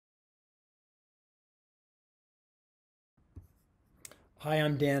Hi,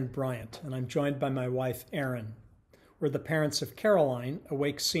 I'm Dan Bryant, and I'm joined by my wife, Erin. We're the parents of Caroline, a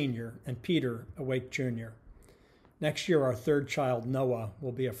Wake senior, and Peter, a Wake junior. Next year, our third child, Noah,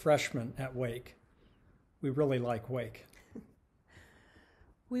 will be a freshman at Wake. We really like Wake.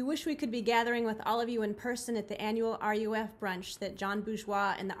 We wish we could be gathering with all of you in person at the annual RUF brunch that John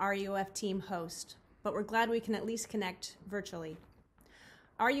Bourgeois and the RUF team host, but we're glad we can at least connect virtually.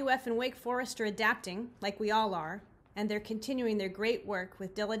 RUF and Wake Forest are adapting, like we all are, and they're continuing their great work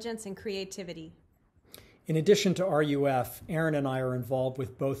with diligence and creativity. In addition to RUF, Erin and I are involved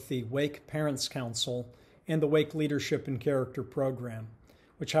with both the Wake Parents Council and the Wake Leadership and Character Program,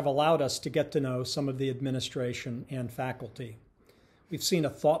 which have allowed us to get to know some of the administration and faculty. We've seen a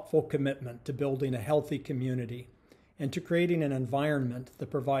thoughtful commitment to building a healthy community and to creating an environment that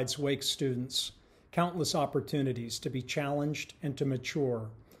provides Wake students countless opportunities to be challenged and to mature,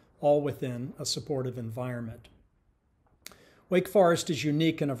 all within a supportive environment. Wake Forest is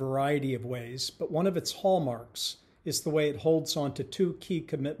unique in a variety of ways, but one of its hallmarks is the way it holds on to two key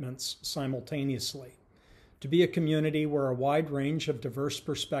commitments simultaneously: to be a community where a wide range of diverse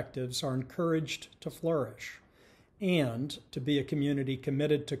perspectives are encouraged to flourish, and to be a community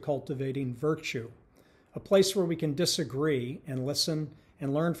committed to cultivating virtue, a place where we can disagree and listen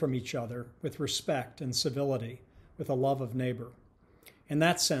and learn from each other with respect and civility, with a love of neighbor. In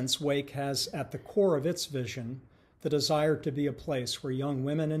that sense, Wake has at the core of its vision the desire to be a place where young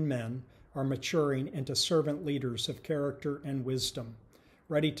women and men are maturing into servant leaders of character and wisdom,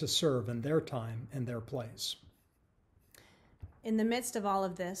 ready to serve in their time and their place. In the midst of all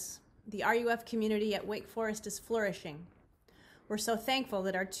of this, the RUF community at Wake Forest is flourishing. We're so thankful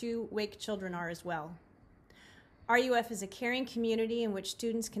that our two Wake children are as well. RUF is a caring community in which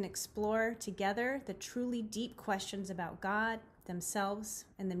students can explore together the truly deep questions about God, themselves,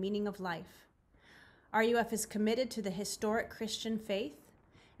 and the meaning of life. RUF is committed to the historic Christian faith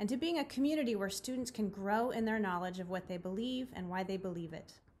and to being a community where students can grow in their knowledge of what they believe and why they believe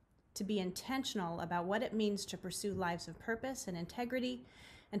it, to be intentional about what it means to pursue lives of purpose and integrity,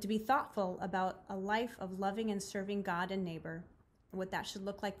 and to be thoughtful about a life of loving and serving God and neighbor, and what that should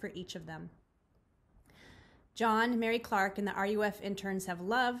look like for each of them. John, Mary Clark, and the RUF interns have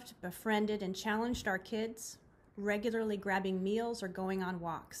loved, befriended, and challenged our kids, regularly grabbing meals or going on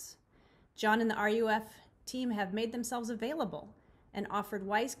walks. John and the RUF team have made themselves available and offered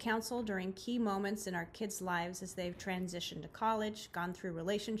wise counsel during key moments in our kids' lives as they've transitioned to college, gone through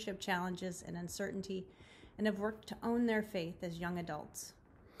relationship challenges and uncertainty, and have worked to own their faith as young adults.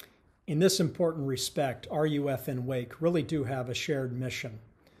 In this important respect, RUF and Wake really do have a shared mission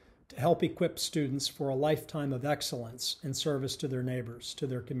to help equip students for a lifetime of excellence in service to their neighbors, to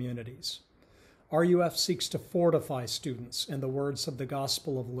their communities. RUF seeks to fortify students in the words of the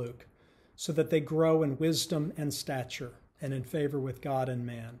Gospel of Luke, so that they grow in wisdom and stature and in favor with God and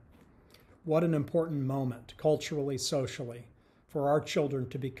man. What an important moment, culturally, socially, for our children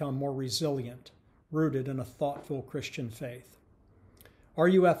to become more resilient, rooted in a thoughtful Christian faith.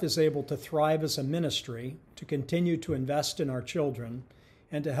 RUF is able to thrive as a ministry, to continue to invest in our children,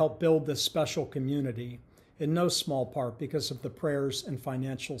 and to help build this special community, in no small part because of the prayers and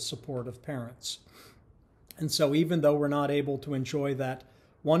financial support of parents. And so even though we're not able to enjoy that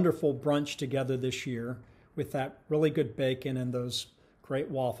wonderful brunch together this year with that really good bacon and those great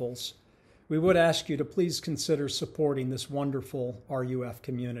waffles, we would ask you to please consider supporting this wonderful RUF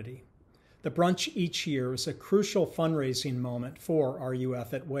community. The brunch each year is a crucial fundraising moment for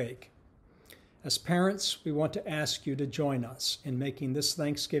RUF at Wake. As parents, we want to ask you to join us in making this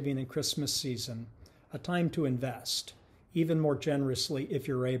Thanksgiving and Christmas season a time to invest, even more generously if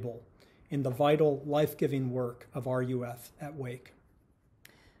you're able, in the vital, life-giving work of RUF at Wake.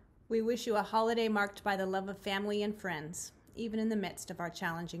 We wish you a holiday marked by the love of family and friends, even in the midst of our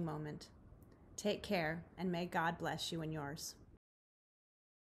challenging moment. Take care, and may God bless you and yours.